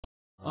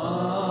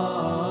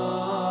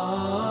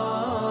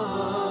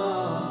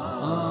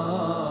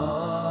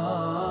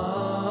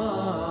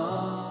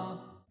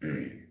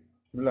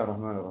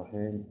الرحمن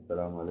الرحيم.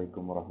 السلام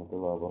عليكم ورحمة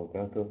الله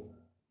وبركاته.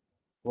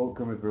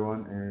 Welcome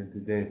everyone in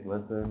today's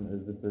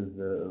lesson. This is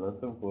a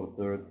lesson for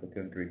third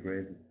secondary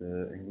grade. It's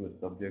English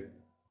subject.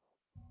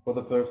 For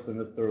the first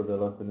semester, the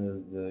lesson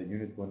is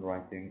Unit 1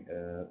 writing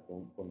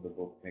from the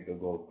book Mega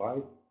Goal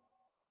 5.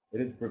 It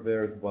is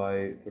prepared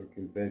by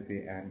Turki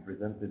Al-Belfi and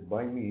presented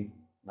by me,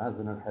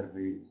 Mazen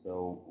Al-Harbi.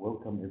 So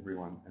welcome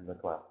everyone in the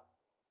class.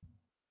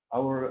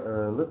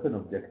 Our lesson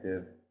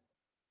objective,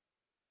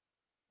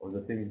 or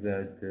the things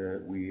that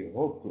we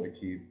hope to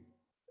achieve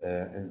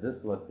in this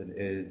lesson,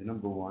 is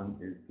number one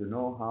is to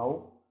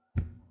know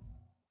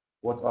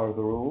what are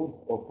the rules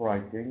of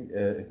writing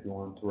if you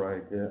want to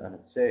write an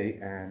essay,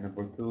 and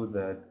number two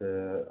that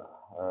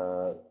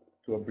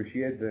to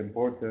appreciate the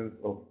importance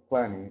of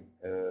planning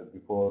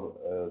before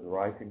the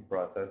writing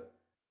process,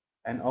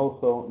 and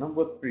also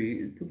number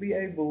three to be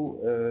able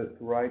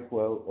to write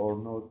well or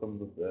know some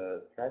of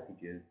the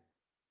strategies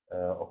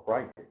of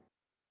writing.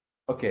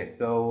 Okay,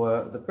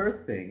 so the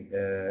first thing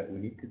we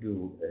need to do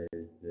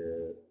is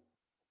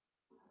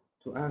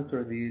to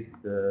answer these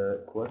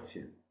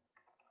questions.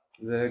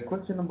 The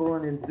question number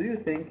one is, do you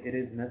think it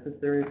is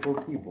necessary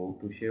for people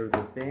to share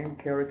the same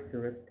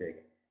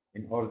characteristic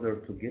in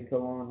order to get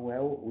along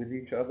well with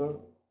each other?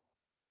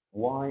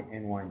 Why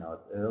and why not?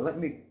 Let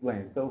me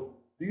explain. So,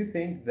 do you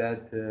think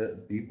that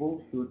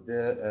people should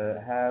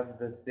have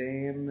the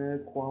same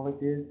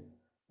qualities?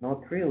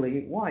 Not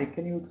really. Why?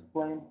 Can you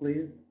explain,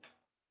 please?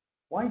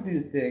 Why do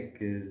you think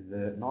is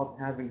not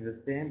having the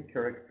same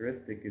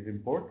characteristic is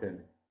important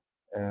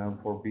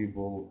for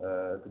people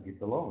to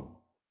get along?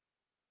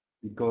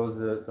 Because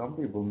some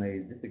people may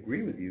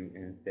disagree with you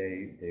and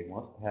say they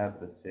must have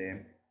the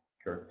same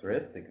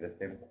characteristic, the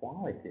same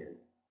qualities.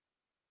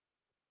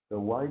 So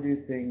why do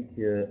you think,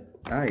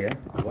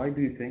 why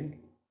do you think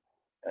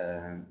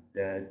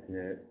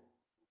that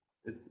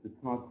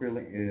it's not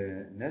really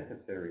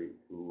necessary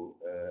to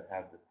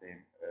have the same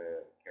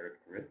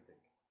characteristic?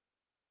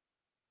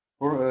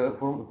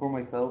 For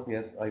myself,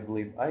 yes, I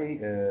believe I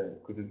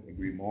couldn't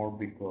agree more,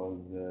 because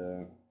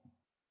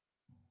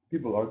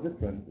people are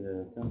different,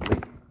 simply.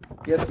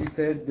 Yes, you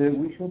said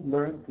we should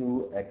learn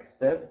to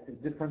accept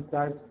different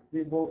types of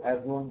people as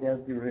long as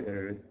you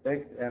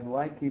respect and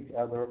like each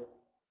other.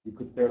 You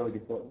could fairly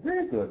get so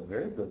very good,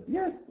 very good.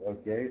 Yes,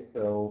 okay,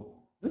 so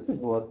this is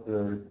what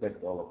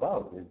respect all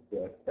about, is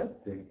to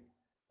accepting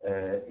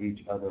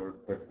each other's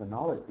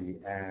personality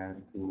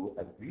and to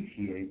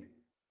appreciate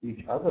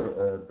each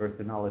other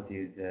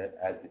personalities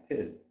as it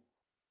is.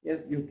 Yes,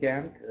 you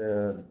can't,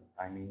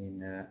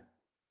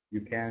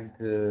 you can't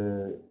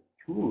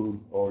choose,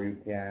 or you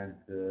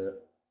can't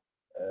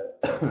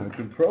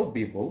control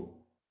people,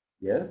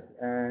 yes,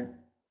 and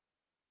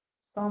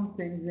some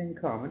things in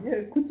common.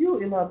 Yeah, could you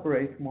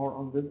elaborate more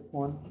on this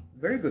one?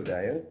 Very good,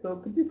 Aya. So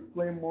could you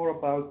explain more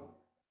about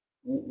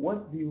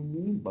what do you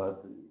mean by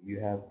you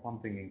have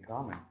something in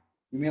common?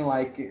 You mean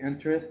like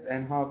interest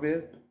and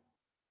hobbies?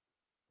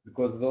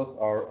 Because those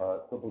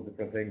are totally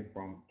different things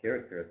from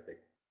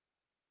characteristics.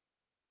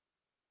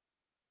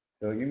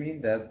 So you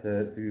mean that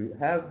to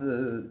have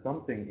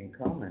something in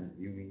common,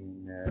 you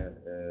mean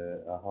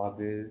a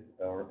hobbies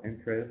or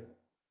interest,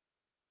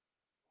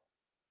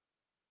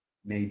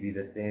 maybe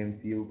the same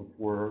field of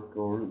work,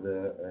 or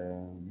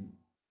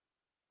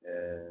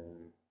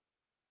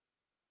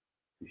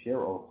to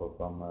share also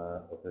some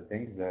of the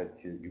things that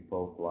you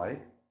both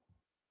like.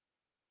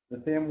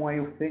 The same way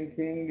of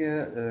thinking,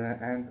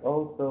 and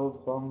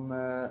also some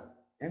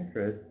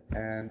interest,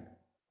 and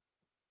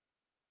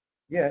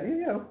yeah,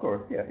 of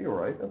course, yeah, you're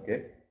right,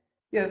 okay.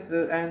 Yes,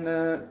 and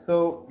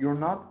so you're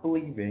not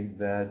believing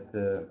that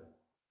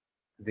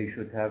they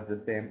should have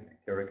the same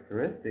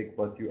characteristic,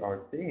 but you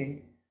are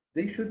saying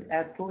they should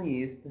at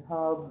least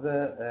have,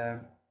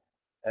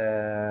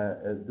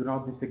 do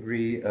not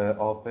disagree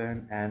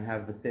often, and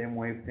have the same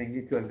way of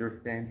thinking to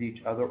understand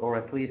each other, or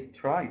at least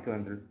try to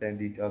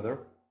understand each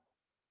other.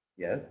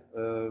 Yes,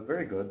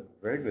 very good,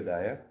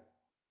 Aya.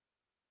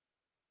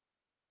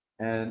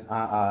 And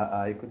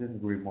I couldn't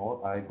agree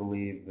more. I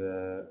believe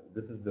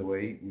this is the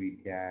way we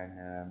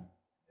can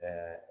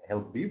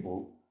help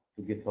people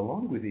to get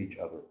along with each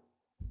other.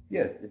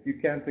 Yes, if you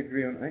can't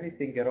agree on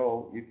anything at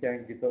all, you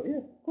can get along.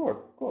 Yes, of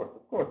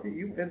course.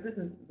 And this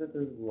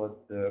is what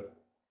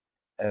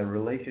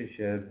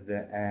relationships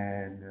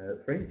and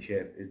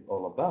friendship is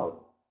all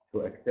about.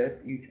 To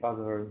accept each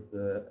other's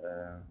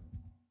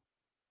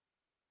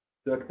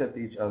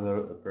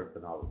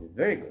personalities.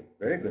 Very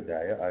good,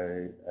 Aya.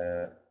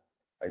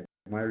 I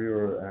admire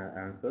your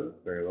answers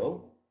very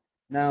well.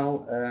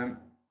 Now,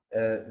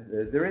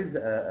 there is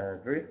a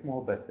very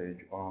small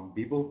passage on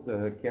people's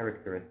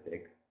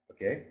characteristics,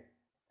 okay?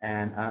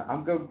 And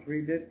I'm going to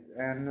read it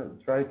and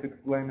try to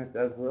explain it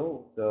as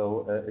well.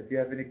 So if you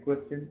have any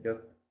questions,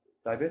 just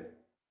type it.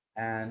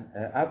 And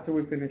after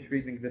we finish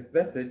reading this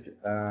passage,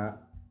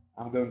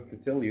 I'm going to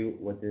tell you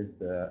what is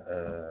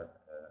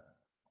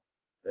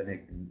the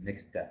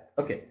next step.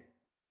 Okay.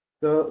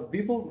 So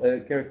people's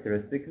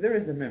characteristics, there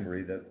is a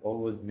memory that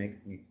always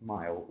makes me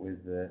smile with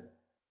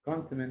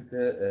consummate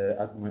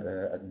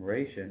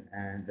admiration,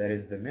 and that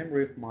is the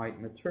memory of my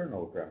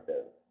maternal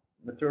grandparents.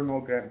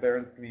 Maternal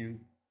grandparents means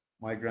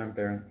my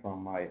grandparents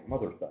from my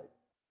mother's side.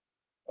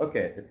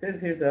 Okay, it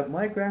says here that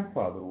my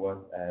grandfather was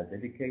a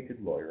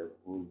dedicated lawyer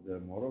whose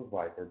moral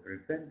viper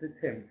prevented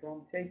him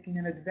from taking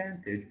an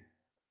advantage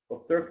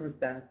of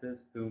circumstances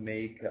to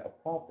make a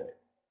profit.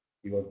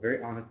 He was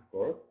very honest, of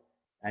course,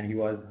 and he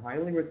was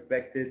highly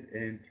respected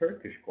in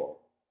Turkish court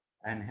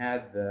and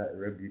had the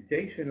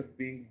reputation of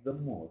being the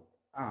most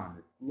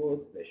honest law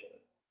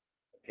specialist.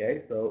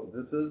 Okay, so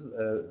this is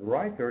the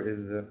writer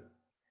is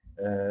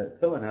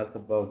telling us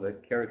about the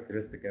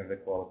characteristic and the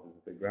qualities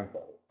of the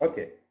grandfather.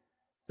 Okay,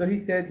 so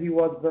he said he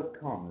was the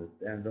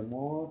calmest and the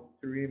most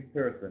serene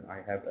person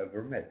I have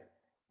ever met.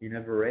 He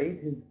never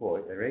raised his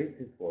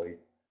voice,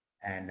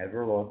 and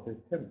never lost his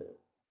temper.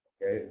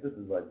 Okay, this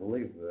is, I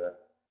believe,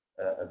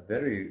 a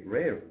very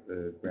rare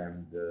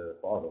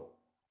grandfather.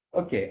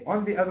 Okay,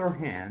 on the other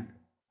hand,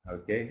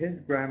 okay, his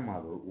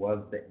grandmother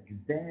was the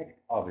exact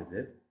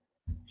opposite.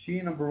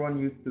 She, number one,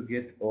 used to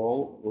get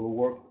all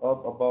worked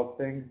up about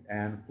things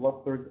and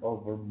flustered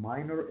over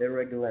minor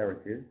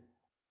irregularities,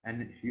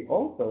 and she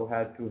also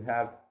had to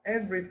have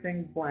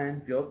everything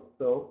planned just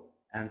so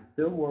and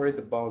still worried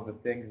about the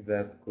things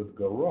that could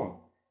go wrong.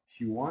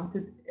 She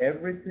wanted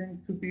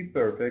everything to be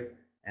perfect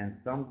and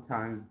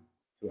sometimes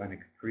to an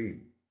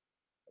extreme.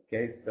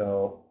 Okay,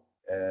 so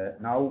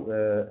now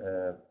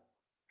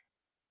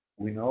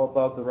we know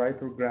about the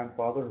writer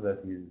grandfather that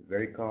he's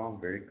very calm,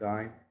 very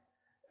kind,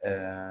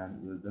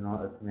 and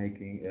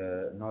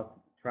not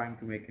trying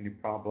to make any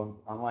problems.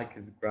 Unlike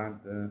his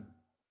grandmother,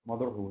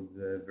 who's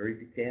very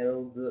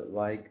detailed,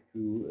 like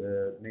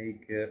to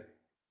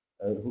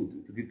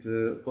to get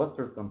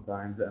flustered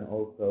sometimes, and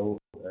also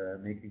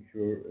making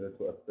sure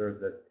to assert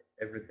that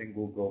everything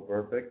will go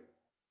perfect.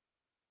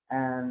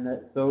 And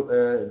so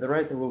the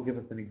writer will give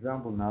us an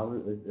example now.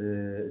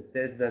 It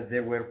says that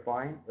there were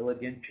fine,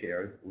 elegant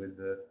chairs with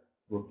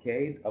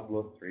brocade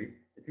upholstery.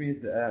 It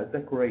means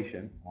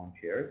decoration on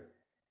chairs,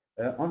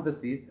 on the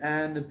seats,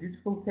 and a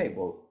beautiful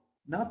table,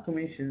 not to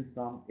mention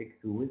some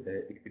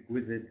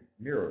exquisite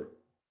mirrors.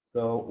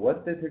 So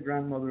what the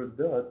grandmother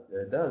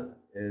does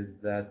is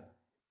that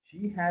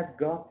she had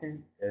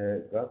gotten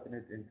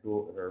it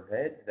into her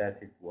head that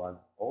it was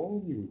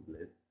all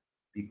useless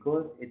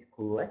because it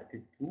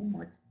collected too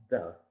much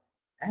dust,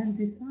 and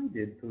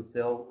decided to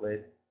sell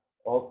it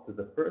off to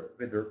the first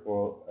bidder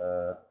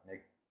for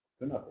next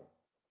to nothing.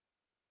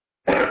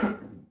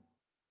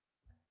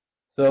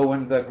 So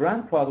when the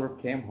grandfather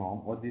came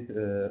home, what do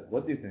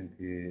you think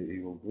he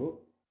will do?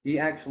 He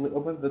actually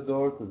opened the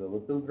door to the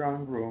little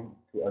drawing room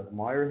to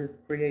admire his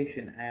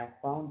creation and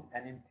found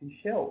an empty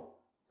shelf.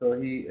 So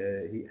he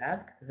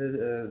asked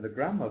the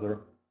grandmother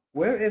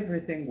where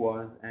everything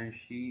was, and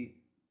she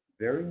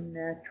very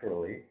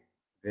naturally,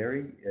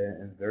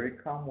 in very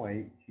calm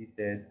way, she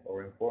said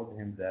or informed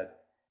him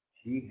that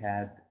she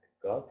had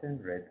gotten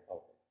rid of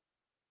it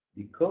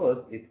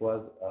because it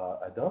was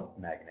a dust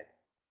magnet.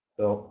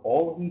 So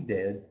all he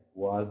did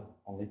was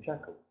only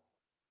chuckle,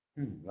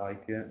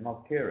 like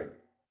not caring,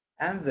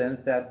 and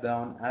then sat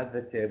down at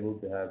the table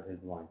to have his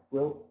lunch.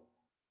 Well,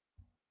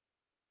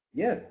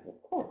 yes,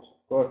 of course,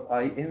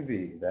 I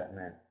envy that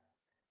man.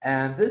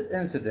 And this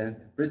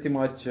incident pretty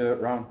much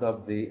rounds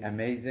up the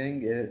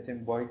amazing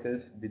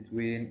symbiosis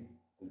between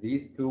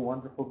these two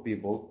wonderful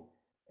people.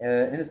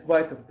 In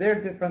spite of their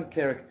different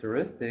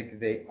characteristics,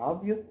 they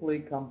obviously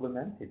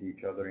complemented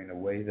each other in a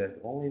way that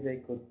only they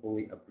could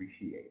fully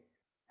appreciate.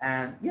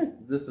 And yes,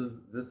 this is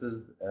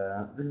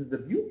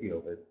the beauty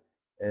of it.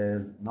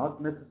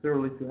 Not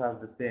necessarily to have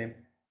the same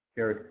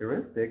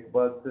characteristic,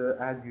 but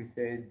as you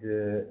said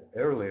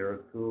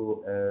earlier,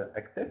 to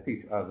accept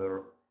each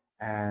other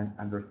and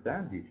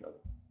understand each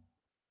other.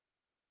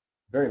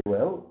 Very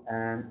well.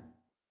 And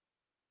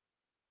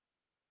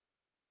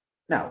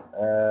now,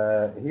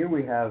 here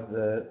we have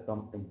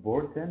some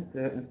important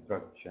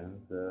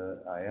instructions,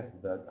 Ayah,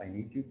 that I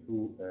need you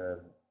to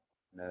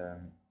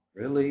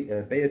really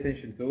pay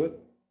attention to it,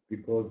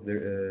 because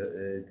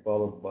it's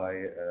followed by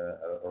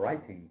a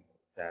writing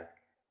task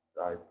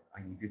that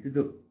I need you to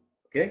do.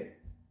 Okay?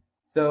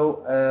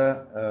 So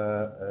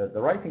the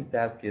writing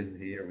task is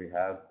here. We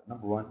have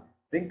number one,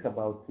 think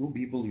about two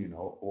people you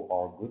know who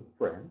are good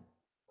friends.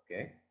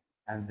 Okay?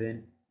 And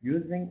then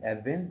using a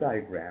Venn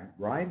diagram,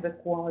 write the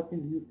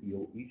qualities you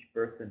feel each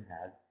person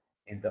has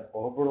in the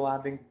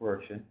overlapping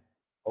portion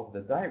of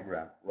the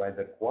diagram. Write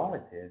the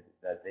qualities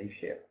that they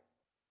share.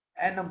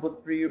 And number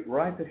three,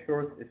 write a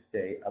short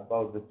essay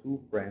about the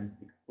two friends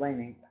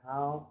explaining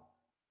how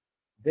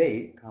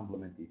they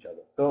complement each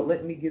other. So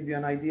let me give you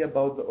an idea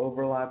about the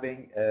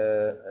overlapping,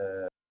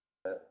 the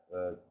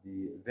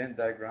Venn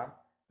diagram.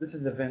 This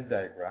is a Venn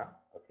diagram,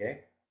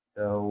 okay?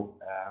 So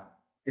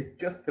it's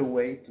just a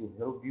way to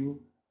help you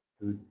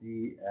to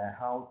see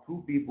how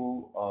two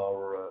people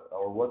are,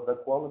 or what the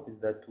qualities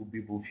that two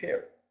people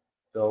share.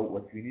 So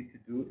what you need to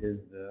do is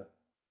to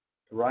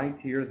write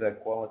here the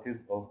qualities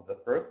of the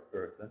first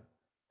person,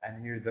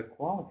 and here the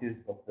qualities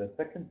of the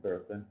second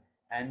person,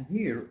 And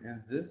here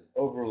in this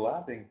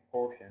overlapping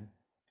portion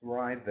to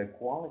write the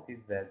qualities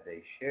that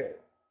they share.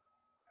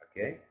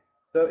 Okay,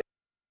 so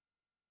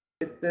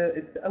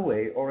it's a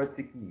way or a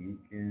technique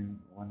in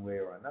one way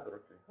or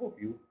another to help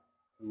you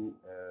to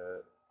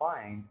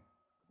find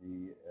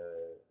the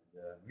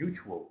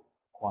mutual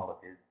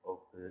qualities of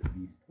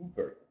these two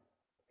persons.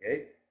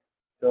 Okay,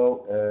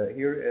 so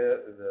here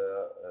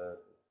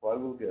so I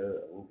will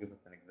give us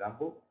an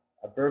example.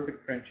 A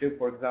perfect friendship,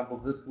 for example,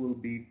 this will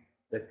be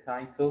the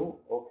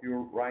title of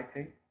your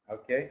writing.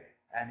 Okay,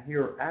 and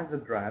here as a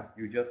draft,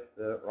 you just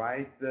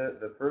write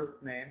the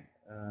first name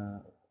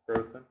of the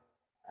person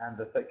and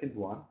the second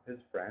one, his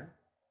friend,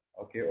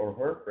 okay, or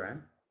her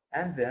friend,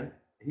 and then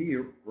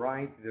here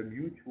write the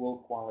mutual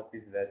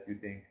qualities that you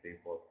think they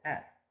both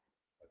have.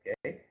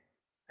 Okay,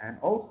 and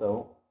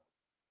also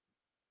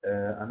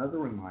another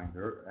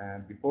reminder,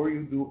 and before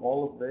you do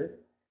all of this,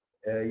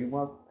 you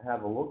must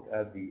have a look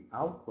at the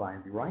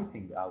outline, the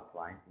writing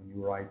outline when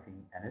you're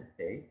writing an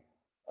essay.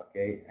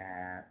 Okay,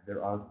 and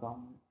there are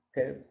some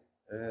tips,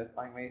 if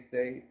I may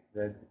say,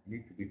 that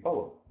need to be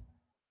followed.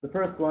 The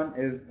first one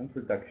is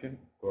introduction,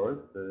 of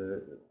course.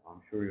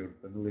 I'm sure you're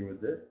familiar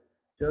with this.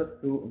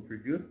 Just to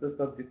introduce the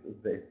subject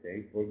of the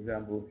essay. For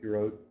example, if you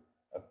wrote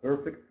a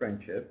perfect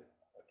friendship,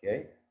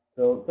 okay,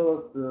 so tell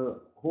us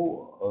who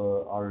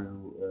are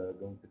you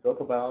going to talk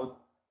about,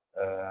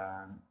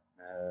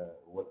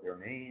 what their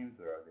names,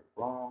 where are they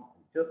from.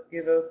 Just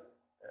give us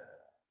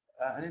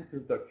an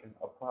introduction,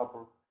 a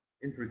proper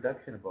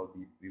introduction about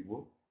these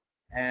people.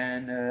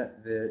 And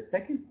the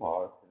second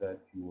part that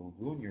you will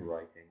do in your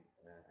writing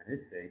an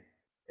essay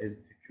is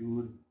to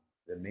choose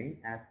the main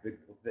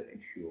aspect of the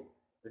issue,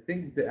 the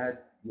things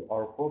that you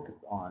are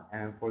focused on.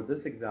 And for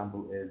this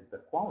example is the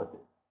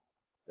qualities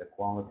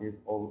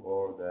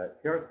or the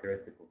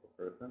characteristics of the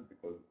person,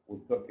 because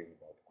we're talking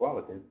about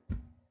qualities,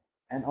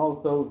 and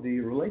also the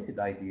related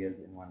ideas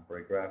in one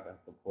paragraph and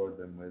support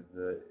them with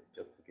the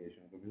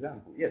justification of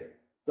example. Yes.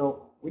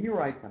 So when you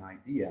write an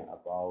idea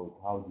about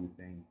how do you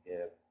think,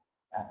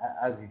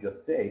 as you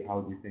just say,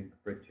 how do you think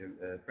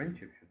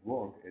friendship should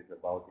work is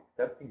about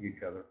accepting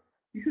each other,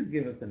 you should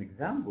give us an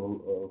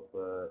example of,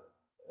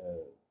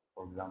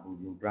 for example,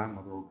 your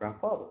grandmother or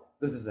grandfather.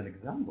 This is an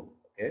example,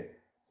 okay?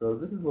 So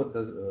this is what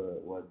do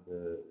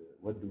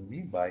we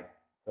mean by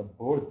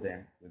support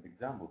them with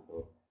examples.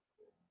 So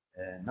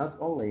not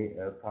only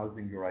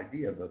causing your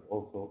idea, but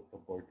also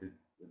support it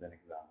with an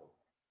example.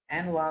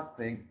 And last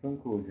thing,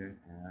 conclusion,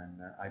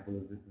 and I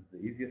believe this is the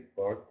easiest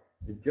part,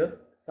 is just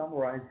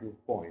summarize your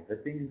point, the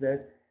things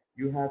that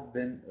you have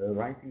been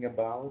writing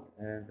about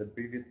in the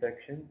previous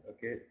section.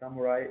 Okay,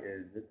 summarize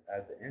it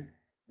at the end,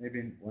 maybe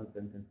in one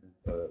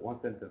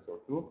sentence or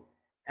two,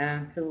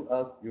 and tell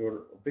us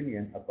your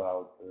opinion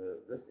about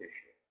this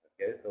issue.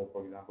 Okay, so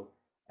for example,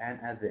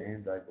 and at the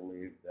end, I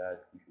believe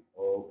that we should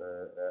all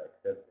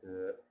accept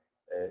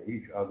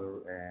each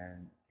other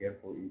and care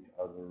for each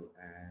other,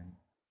 and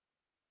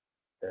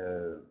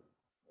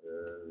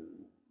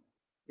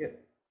yes,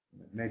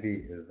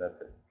 maybe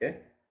that's it. Okay,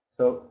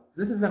 so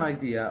this is an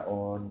idea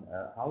on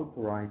how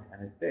to write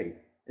an essay.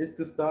 Is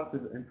to start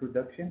with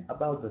introduction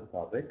about the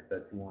topic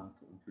that you want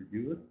to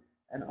introduce,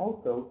 and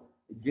also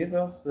give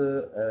us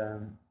the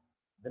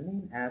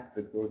main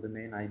aspects or the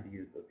main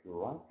ideas of your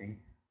writing,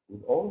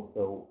 with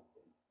also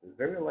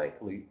very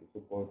likely to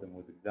support them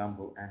with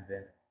example, and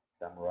then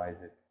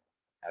summarize it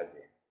at the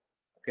end.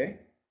 Okay.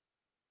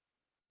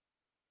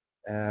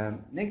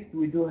 Next,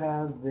 we do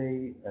have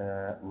the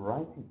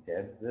writing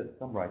tips,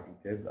 some writing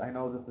tips. I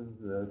know this is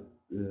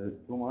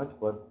too much,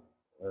 but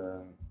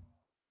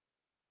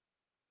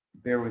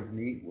bear with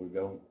me.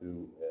 We're going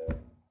to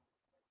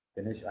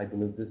finish. I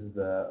believe this is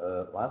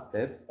the last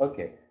tips.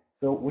 Okay,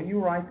 so when you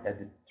write a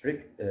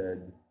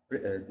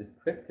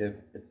descriptive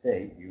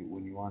essay,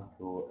 when you want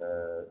to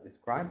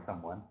describe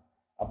someone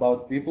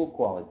about people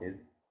qualities,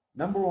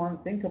 number one,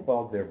 think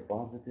about their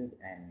positive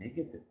and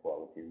negative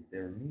qualities,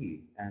 their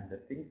needs, and the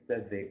things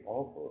that they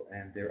offer,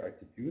 and their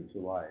attitude to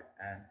life,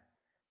 and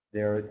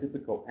their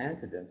typical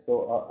antecedents.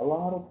 So a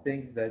lot of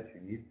things that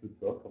you need to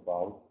talk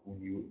about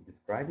when you're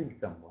describing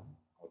someone,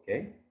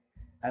 okay?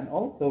 And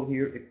also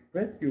here,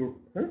 express your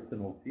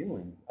personal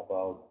feelings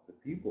about the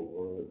people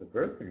or the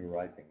person you're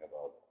writing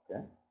about,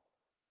 okay?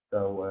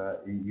 So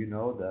you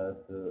know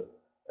that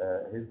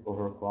his or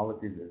her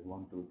qualities is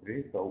 1, 2,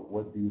 3. So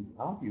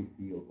how do you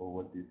feel, or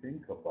what do you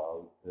think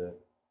about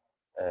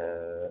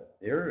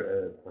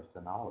their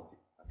personality?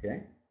 Okay,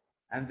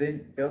 and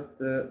then just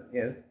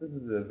yes, this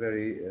is a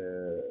very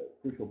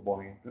crucial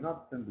point. Do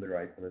not simply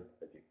write first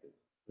adjectives.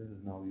 This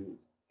is no use.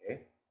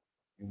 Okay,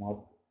 you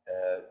must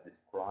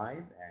describe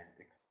and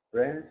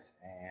express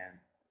and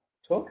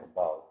talk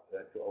about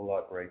to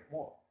elaborate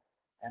more.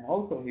 And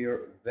also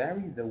here,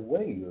 vary the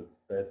way you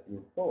express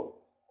your thoughts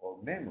or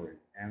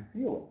memories and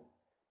feelings.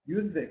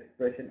 Use the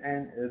expression,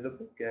 and the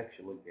book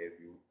actually gave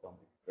you some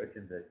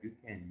expression that you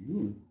can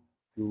use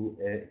to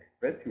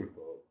express your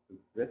thoughts, to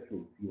express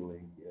your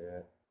feeling,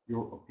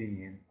 your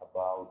opinion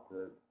about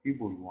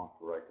people you want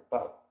to write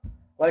about.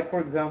 Like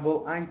for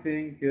example, I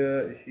think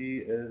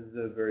she is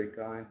very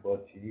kind,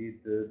 but she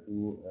needs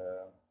to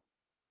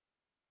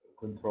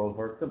control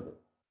her temper.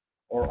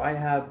 Or I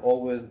have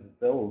always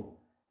felt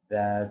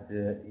that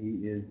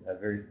he is a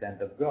very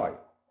stand-up guy.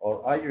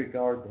 Or I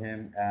regard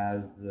him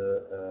as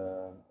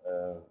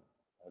a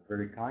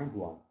very kind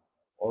one.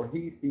 Or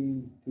he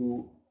seems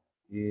to,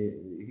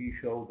 he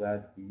shows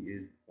that he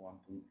is one,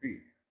 two, three.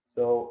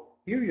 So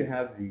here you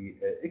have the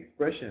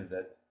expression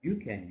that you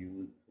can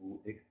use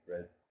to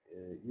express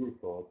your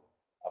thoughts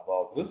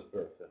about this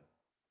person.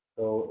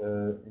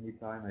 So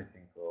anytime I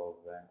think of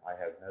then I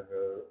have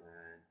never,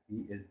 and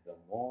he is the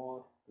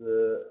most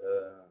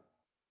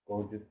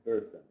gorgeous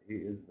person. He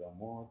is the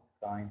most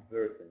kind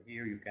person.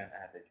 Here you can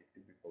add a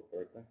typical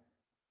person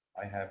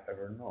I have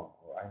ever known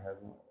or I have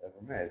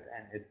ever met,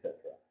 and etc.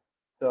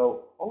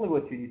 So only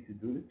what you need to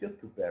do is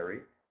just to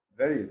very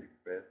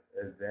express,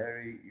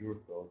 vary your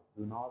thoughts.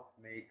 Do not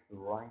make the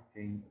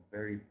writing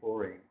very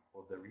boring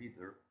for the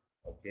reader.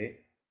 Okay,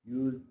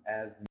 use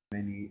as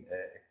many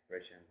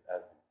expressions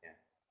as you can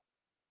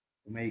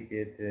to make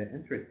it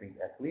interesting,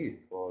 at least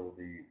for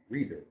the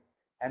reader.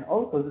 And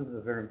also, this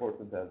is very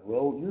important as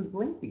well, use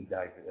linking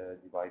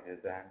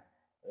devices and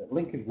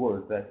linking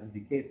words that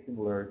indicate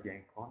similarity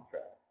and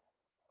contrast,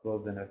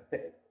 cause and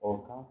effect, or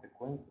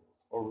consequences,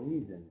 or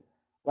reason.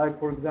 Like,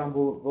 for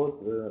example, those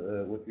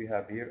what we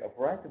have here, a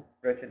variety of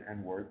expression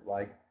and words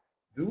like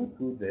due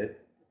to this,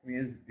 it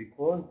means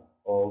because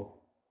of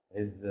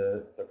his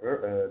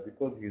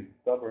because he's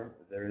stubborn,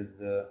 there is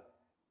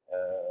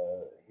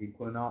he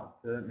cannot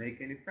make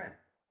any friends.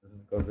 This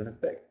is cause and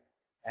effect.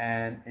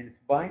 And in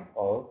spite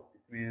of,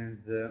 it means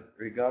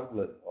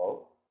regardless of,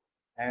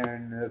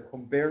 and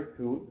compared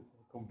to, this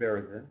is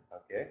comparison,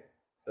 okay?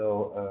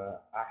 So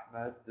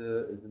Ahmed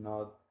is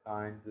not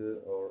kind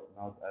or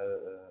not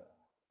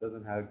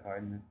doesn't have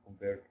kindness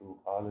compared to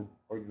Khalid,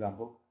 for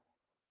example.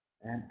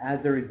 And as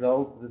a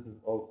result, this is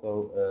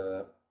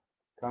also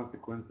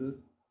consequences.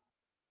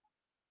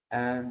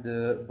 And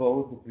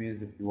both, it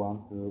means if you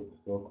want to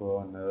talk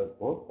on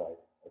both sides.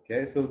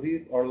 Okay, so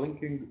these are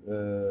linking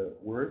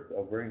words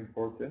are very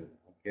important.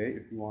 Okay,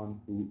 if you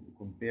want to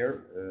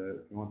compare,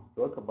 if you want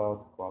to talk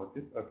about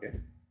qualities. Okay,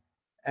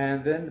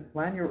 and then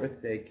plan your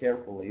essay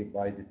carefully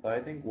by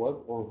deciding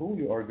what or who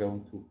you are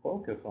going to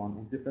focus on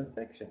in different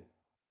sections.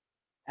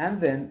 And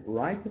then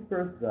write the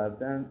first draft,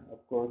 then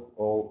of course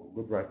all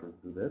good writers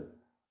do this.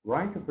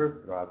 Write the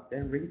first draft,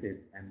 then read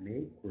it and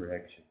make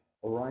corrections.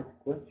 Or write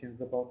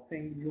questions about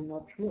things you're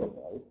not sure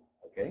about,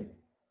 okay?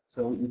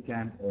 So you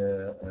can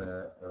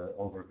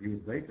overview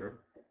it later.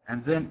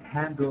 And then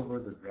hand over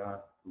the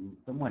draft to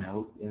someone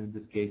else, in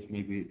this case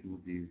maybe to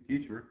the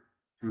teacher,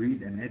 to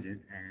read and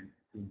edit and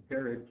to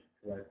encourage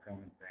to write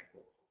comments and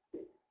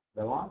questions.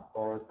 The last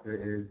part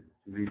is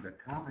to read the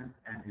comments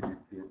and edit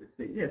your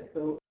essay. Yes,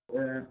 so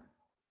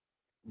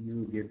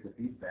you give the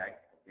feedback,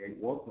 okay?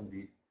 Work on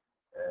this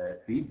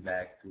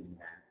feedback to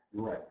enhance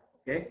your writing,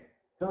 okay?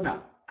 So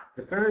now,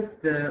 the first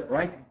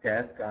writing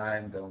task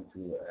I'm going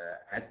to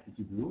ask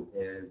you to do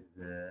is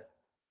to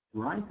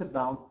write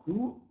about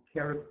two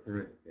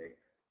characteristics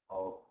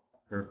of a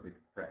perfect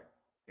friend,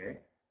 okay?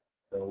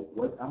 So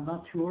what I'm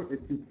not sure if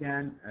you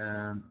can,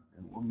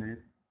 in 1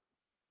 minute,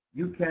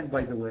 you can,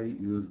 by the way,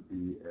 use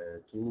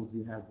the tools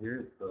you have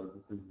here. So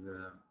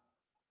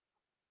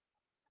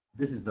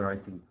this is the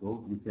writing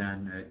tool. You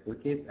can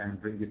click it and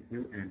bring it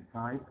here and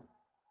type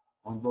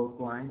on both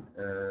lines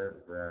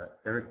the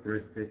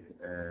characteristic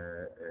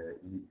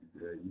you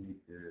need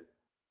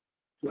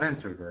to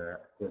answer the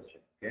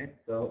question. Okay,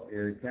 so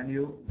can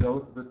you go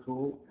to the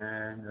tool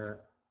and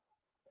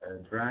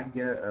drag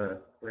a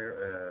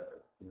square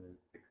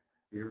stick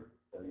here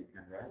so you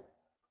can write?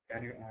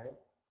 Can you add it?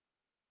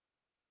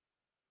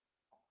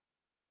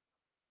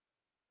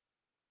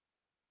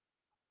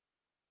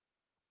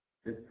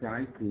 Just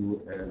try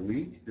to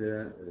reach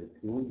the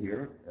tool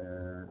here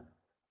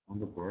on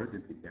the board,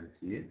 if you can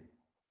see it,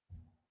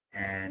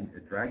 and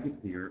drag it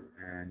here,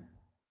 and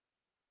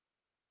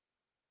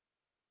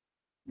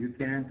you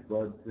can't,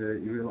 but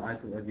you will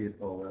actually,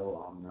 oh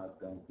well, I'm not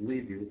going to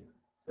leave you,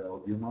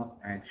 so you must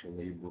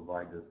actually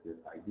provide us with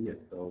ideas.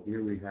 So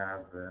here we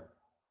have,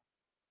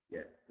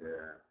 yes,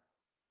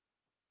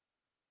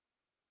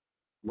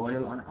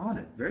 loyal and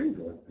honest, very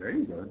good,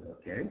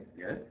 okay,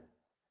 yes.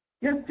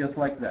 Yes, just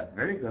like that.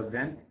 Very good.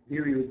 Then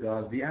here you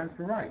got the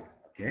answer right.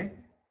 Okay.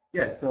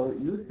 Yes. So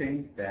you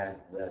think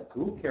that the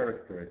two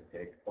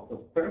characteristics of a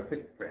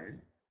perfect friend,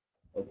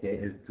 okay,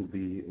 is to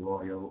be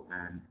loyal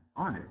and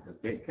honest.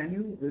 Okay. Can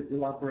you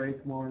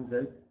elaborate more on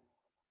this?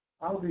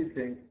 How do you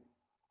think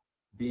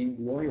being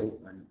loyal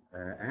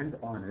and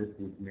honest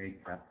would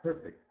make a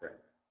perfect friend?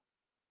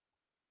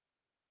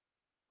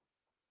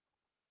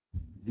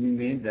 Do you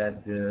mean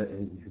that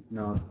you should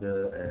not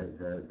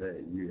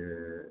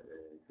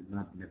should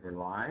not never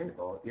lie,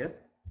 or yes?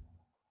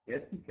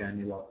 Yes, you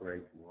can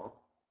elaborate more.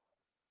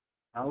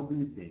 How do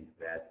you think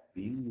that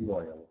being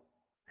loyal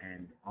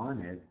and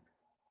honest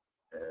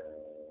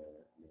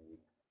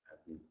make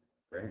a good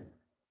friend?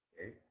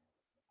 Okay,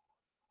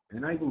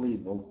 and I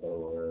believe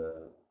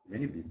also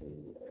many people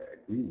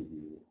agree with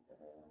you.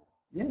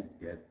 Yes,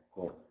 yes, of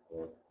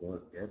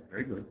course, yes,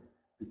 very good.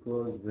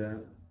 Because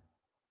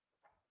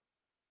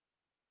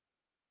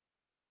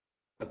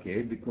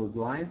okay, because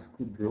lies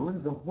could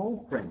ruin the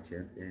whole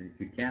friendship, and if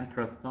you can't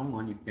trust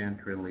someone, you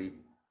can't really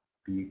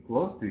be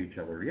close to each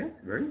other. Yes,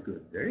 very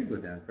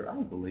good answer.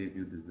 I believe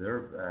you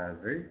deserve a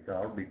very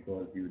star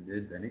because you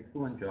did an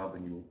excellent job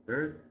in your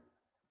first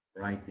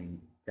writing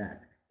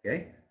task.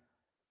 Okay,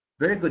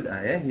 very good,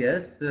 Aya.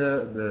 Yes,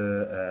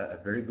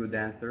 very good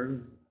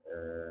answers.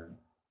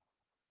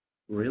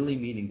 Really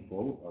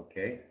meaningful.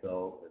 Okay,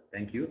 so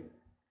thank you.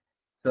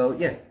 So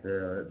yes,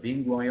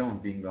 being loyal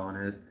and being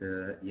honest,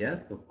 yes,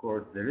 of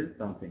course, there is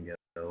something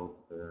else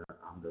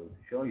I'm going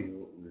to show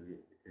you.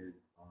 It is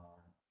on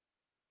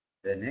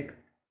the next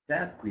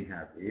task we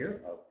have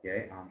here.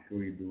 Okay, I'm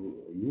sure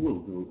you will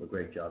do a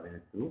great job in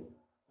it too.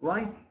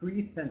 Write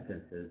 3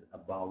 sentences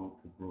about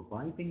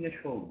providing a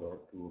shoulder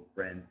to a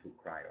friend to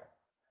cry on.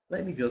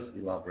 Let me just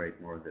elaborate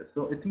more on this.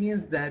 So it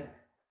means that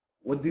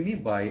what we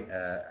mean by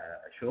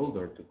a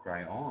shoulder to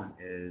cry on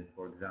is,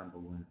 for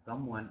example, when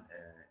someone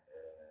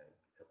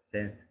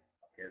upset,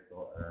 okay,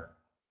 so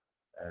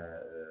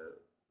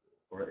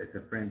or if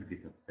a friend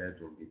gets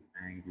upset or gets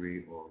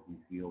angry or he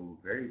feels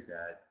very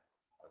sad,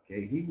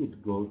 okay, he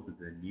would go to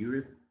the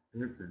nearest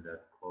person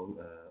that's close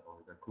or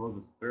the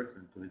closest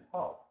person to his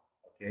heart,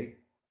 okay.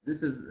 This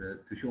is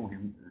to show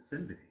him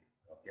sympathy,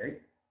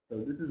 okay. So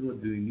this is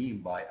what do we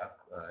mean by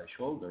a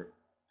shoulder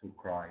to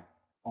cry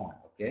on,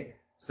 okay.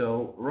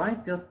 So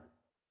right, just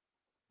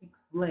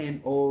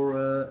explain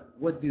or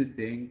what do you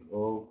think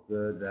of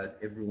that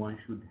everyone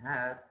should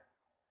have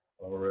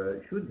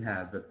or should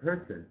have a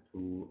person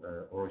to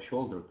or a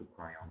shoulder to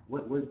cry on.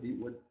 What do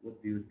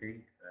you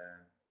think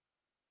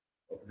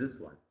of this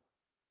one?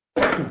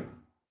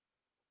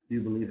 Do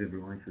you believe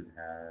everyone should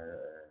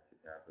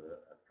have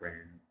a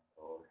friend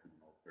or should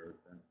know a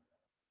person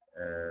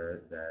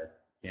that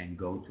can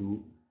go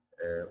to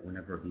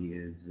whenever he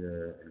is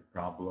in a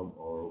problem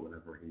or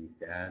whenever he's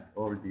sad,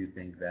 or do you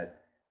think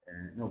that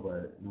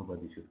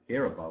nobody should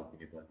care about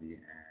anybody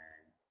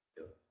and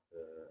just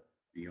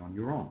be on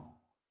your own?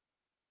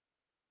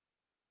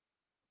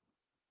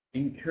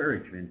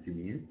 Encouragement, you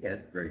mean? Yes,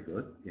 very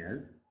good. Yes.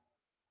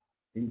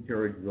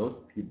 Encourage those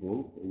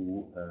people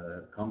who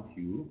come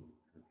to you,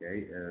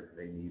 okay,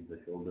 they need the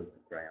shoulder to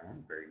cry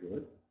on. Very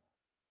good.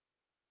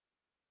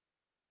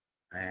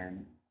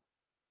 And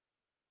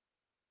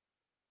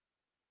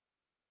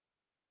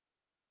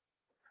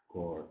of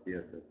course,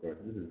 yes, of course,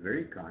 this is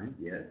very kind,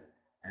 yes.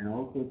 And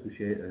also to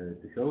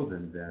show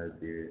them that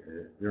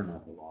they're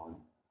not alone,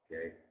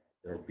 okay.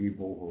 There are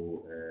people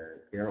who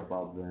care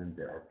about them.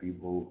 There are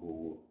people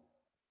who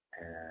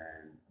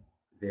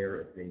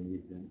there if they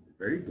need them.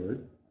 Very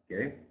good,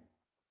 okay.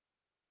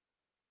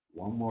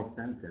 One more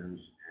sentence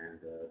and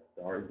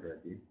star is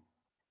ready.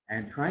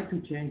 And try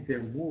to change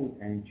their mood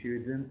and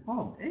cheer them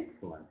up.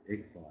 Excellent,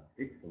 excellent,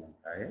 excellent.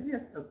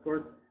 Yes, of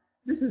course.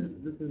 This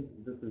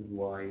is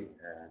why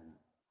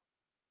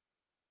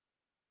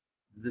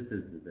this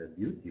is the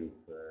beauty of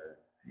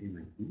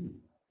human beings.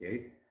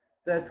 Okay,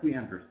 that we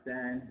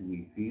understand,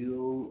 we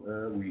feel,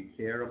 we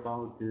care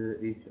about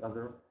each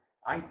other.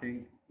 I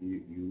think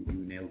you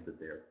nailed it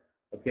there.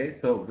 Okay,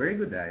 so very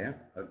good, Aya.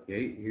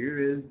 Okay, here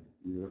is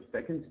your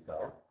second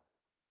star.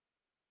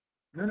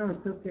 No,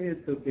 it's okay.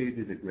 It's okay. You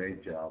did a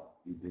great job.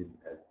 You did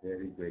a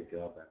very great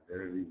job and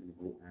very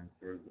reasonable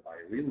answers.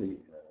 I really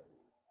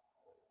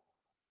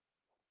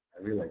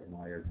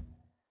admired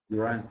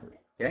your answers.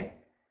 Okay.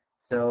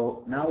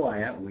 So now,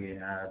 we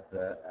have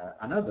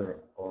another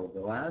or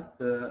the last.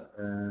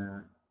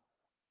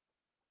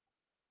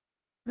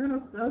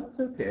 No, it's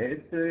okay.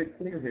 It's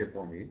clear here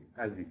for me,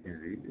 as you can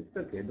read. It's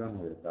okay. Don't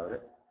worry about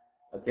it.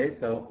 Okay.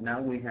 So now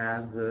we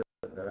have the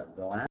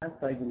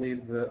last, I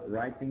believe,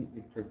 writing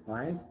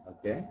exercise.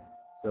 Okay.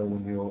 So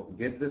when you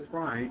get this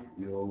right,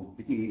 you'll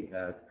be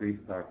a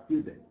 3-star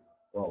student.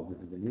 Well, this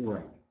is a new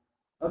rank.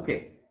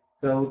 Okay.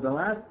 So the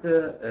last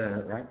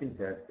writing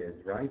test is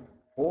write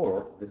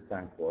 4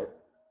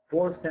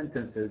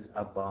 sentences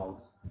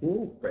about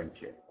school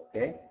friendship.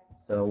 Okay.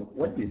 So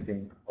what do you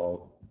think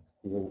of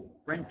school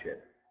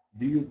friendship?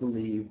 Do you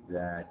believe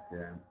that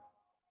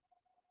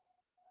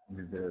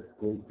the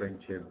school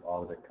friendship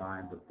are the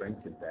kind of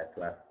friendship that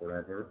lasts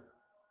forever?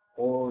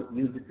 Or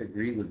you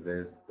disagree with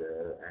this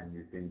and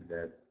you think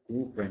that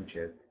school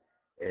friendship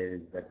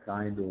is the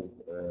kind of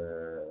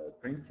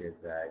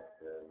friendship that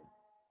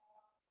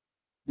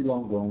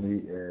belong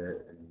only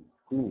in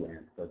school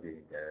and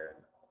studying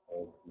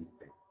all these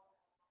things?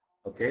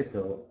 Okay,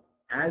 so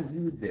as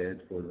you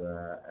did for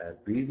the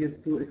previous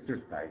 2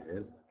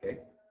 exercises, okay,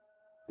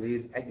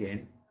 please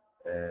again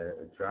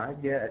try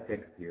a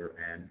text here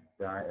and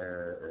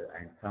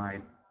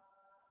type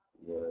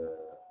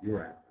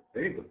your answer.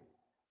 Very good.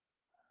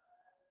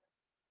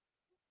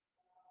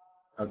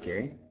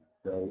 Okay,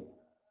 so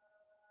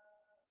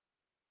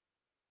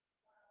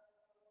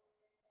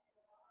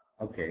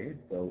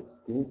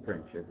school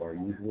friendship are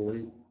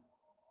usually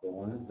the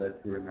ones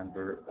that you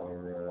remember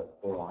are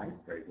for life.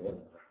 Very good.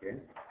 Okay.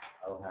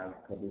 I'll have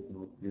a couple of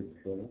notes here to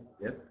show.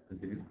 Yes,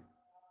 continue.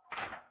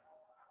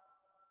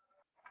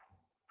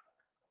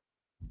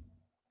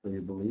 So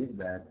you believe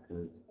that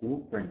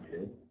school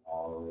friendships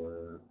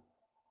are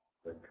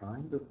the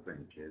kind of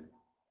friendship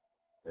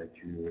that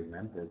you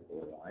remember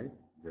for life.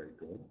 Very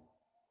good.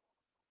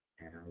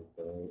 And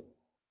also,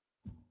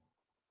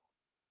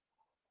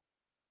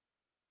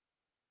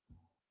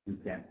 you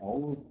can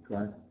always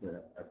trust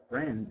a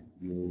friend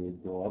you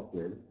grow up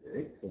with.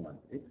 Excellent,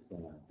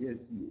 excellent. Yes,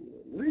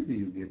 where do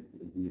you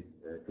get these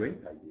great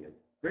ideas?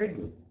 Very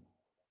good.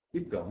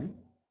 Keep going.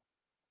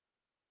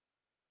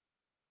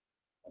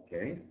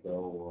 Okay,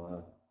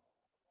 so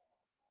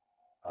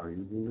are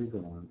usually the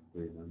ones to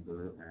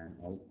remember, and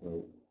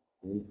also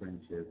school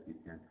friendships, you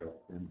can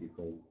trust them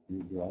because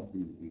you grew up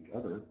with each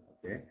other,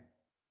 okay?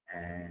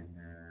 And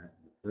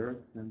the third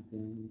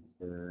sentence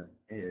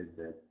is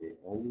that they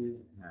always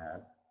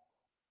have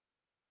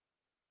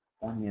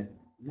funniest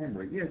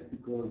memory. Yes,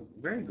 because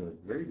very good,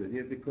 very good.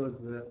 Yes, because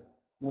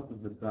most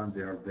of the time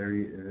they are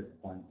very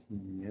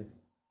spontaneous.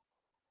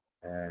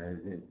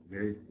 It's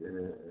very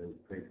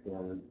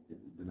straightforward. They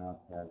do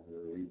not have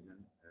a reason,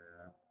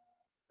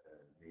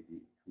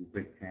 maybe to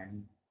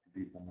pretend to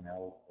be someone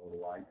else or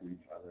lie to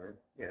each other.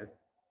 Yes,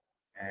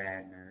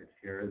 and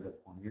share the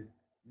funniest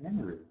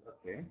memories.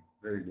 Okay,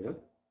 very good.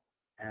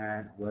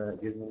 And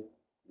give us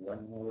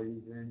one more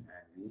reason,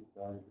 and you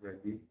start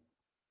ready.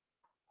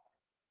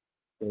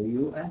 So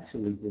you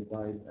actually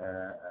provide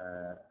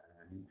an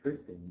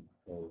interesting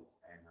thoughts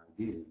and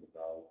ideas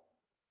about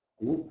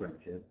school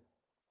friendship,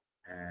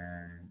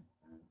 and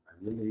I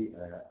really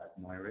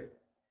admire it.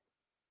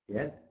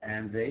 Yes,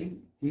 and they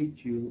teach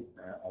you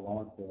a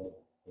lot of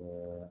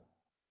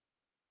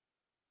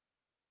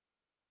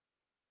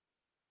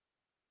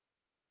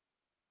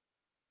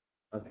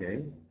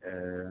okay.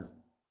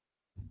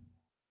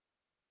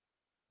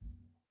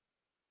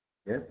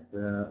 Yes,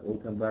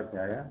 welcome back,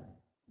 Aya.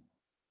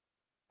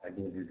 I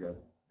believe you got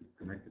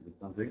disconnected with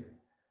something.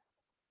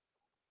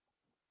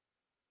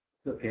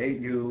 It's okay.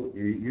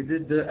 You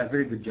did a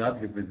very good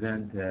job. You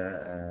present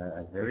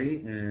a very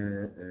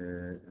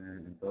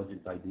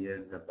intelligent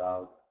ideas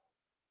about.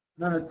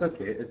 No, no, it's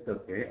okay. It's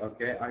okay.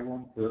 Okay, I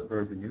want to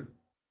burden you.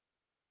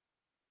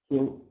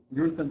 So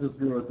your sentence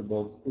you wrote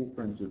about school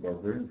friendship are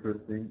very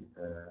interesting.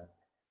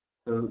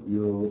 So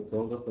you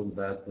told us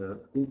that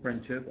school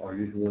friendship are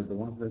usually the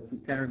ones that you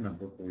can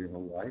remember for your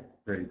whole life.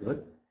 Very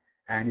good.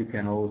 And you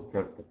can always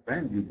trust a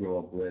friend you grow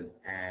up with.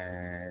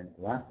 And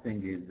last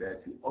thing is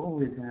that you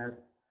always have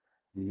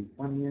the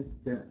funniest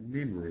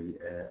memory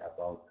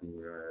about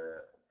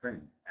your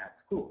friends at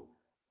school.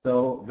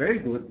 So very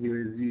good. Here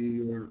is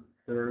your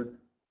third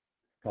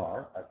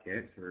star.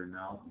 Okay, so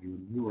now your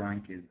new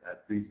rank is a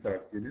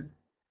 3-star student.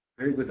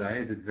 Very good,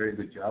 I did very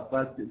good job.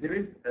 But there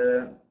is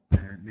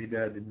maybe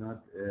I did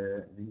not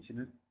mention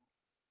it,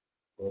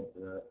 but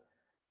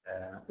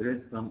there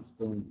is some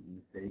spelling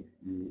mistakes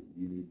you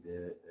need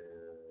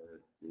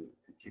to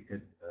check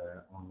it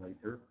on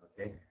later.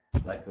 Okay,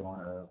 like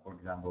for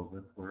example,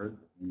 this word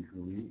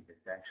usually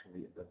it's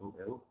actually a double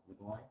L with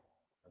Y.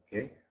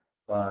 Okay,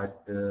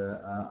 but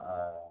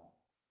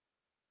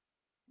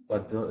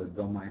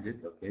don't mind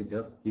it. Okay,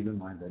 just keep in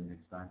mind that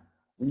next time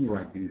when you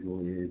write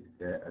usually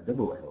it's a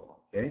double L.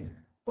 Okay,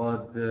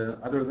 but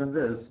other than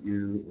this,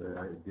 you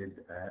did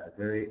a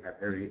very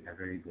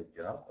good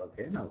job.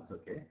 Okay, no, it's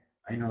okay.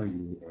 I know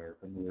you are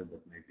familiar,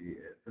 but maybe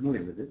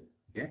familiar with it.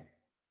 Okay,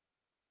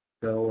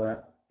 so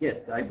yes,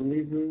 I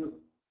believe we're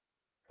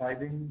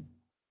typing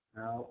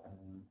now.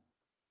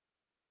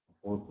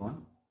 Fourth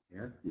one.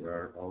 Yes, you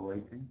are all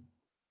waiting.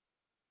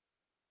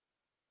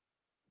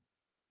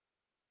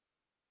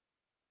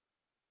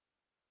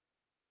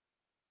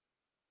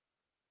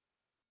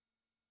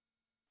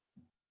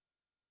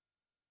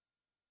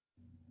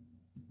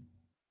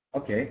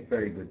 Okay,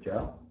 very good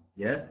job.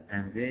 Yes,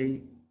 and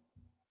they.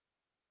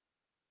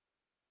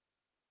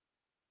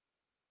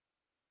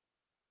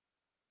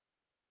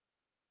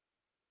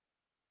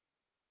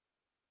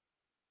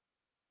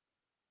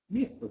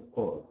 Yes, of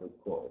course,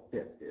 of course.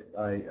 Yes, yes.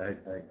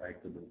 I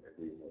couldn't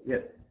agree more.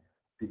 Yes,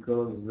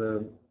 because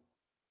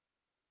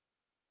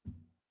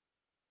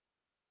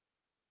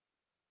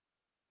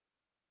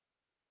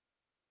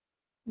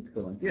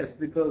excellent. Yes,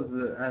 because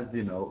as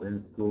you know,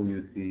 in school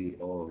you see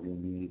or you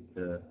meet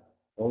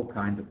all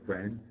kinds of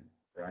friends,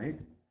 right?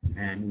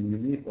 And when you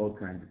meet all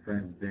kinds of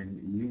friends,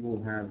 then you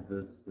will have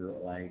this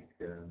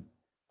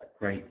a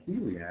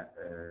criteria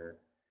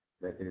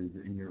that is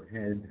in your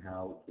head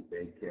how to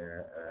make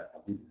a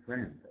good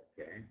friend.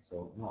 Okay,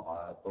 so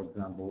no, for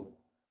example,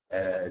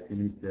 if you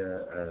meet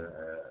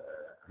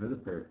another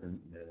person,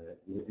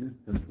 you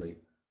instantly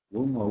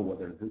will know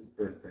whether this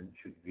person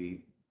should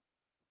be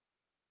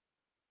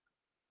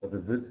whether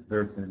this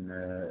person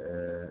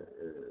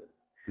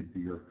should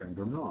be your friend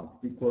or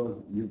not, because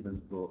you've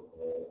been through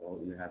or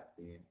you have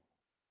seen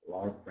a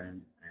lot of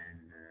friends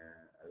and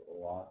a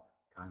lot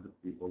kinds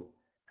of people,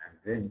 and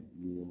then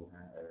you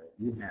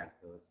have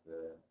those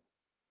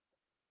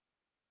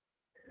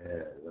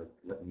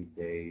let me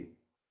say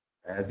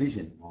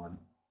vision on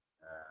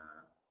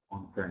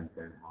on terms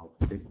and how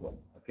to pick one.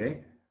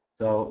 Okay,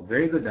 so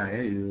very good,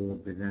 Aya. You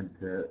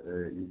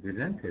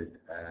presented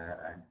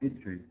an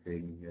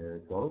interesting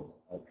thoughts.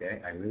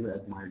 Okay, I really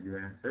admire your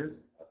answers.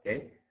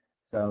 Okay,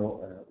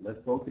 so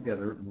let's all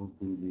together move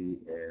to the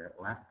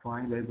last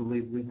slide. I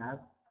believe we have.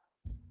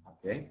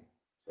 Okay,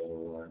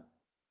 so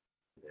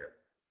there.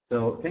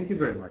 So thank you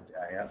very much,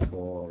 Aya,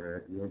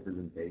 for your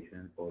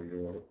presentation, for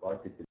your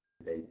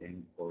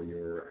participating, for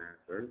your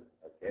answers.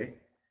 Okay.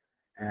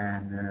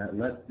 And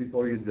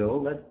before you go,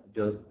 let's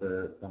just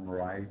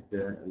summarize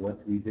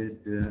what we did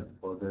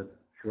for this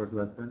short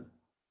lesson.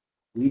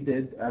 We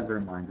did, as a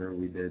reminder,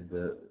 we did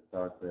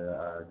start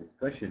a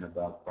discussion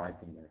about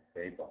writing an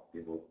essay about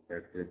people's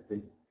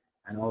characteristics,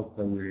 and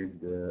also we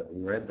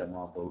read the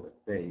model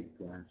essay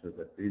to answer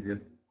the previous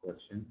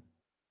question,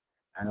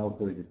 and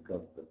also we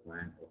discussed the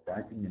plan of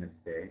writing an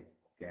essay,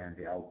 okay, and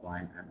the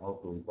outline, and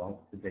also we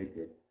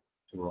participated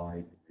to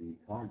write the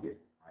target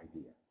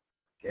idea,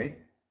 okay?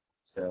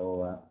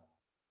 So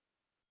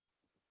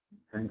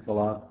thanks a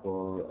lot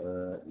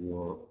for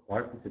your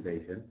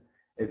participation.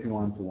 If you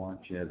want to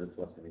watch this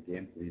lesson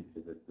again, please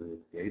visit this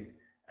page.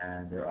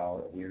 And there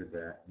are here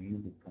the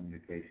means of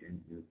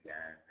communication. You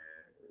can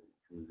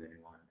choose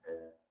anyone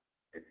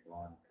if you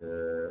want,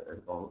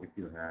 or if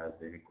you have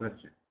any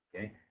questions.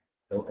 Okay.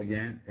 So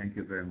again, thank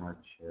you very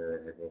much,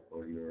 Heather,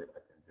 for your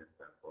attendance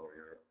and for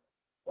your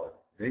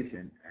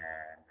participation.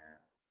 And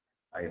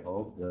I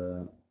hope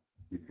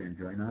you can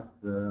join us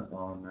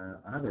on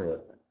another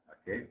lesson.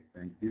 Okay,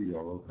 thank you.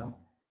 You're welcome.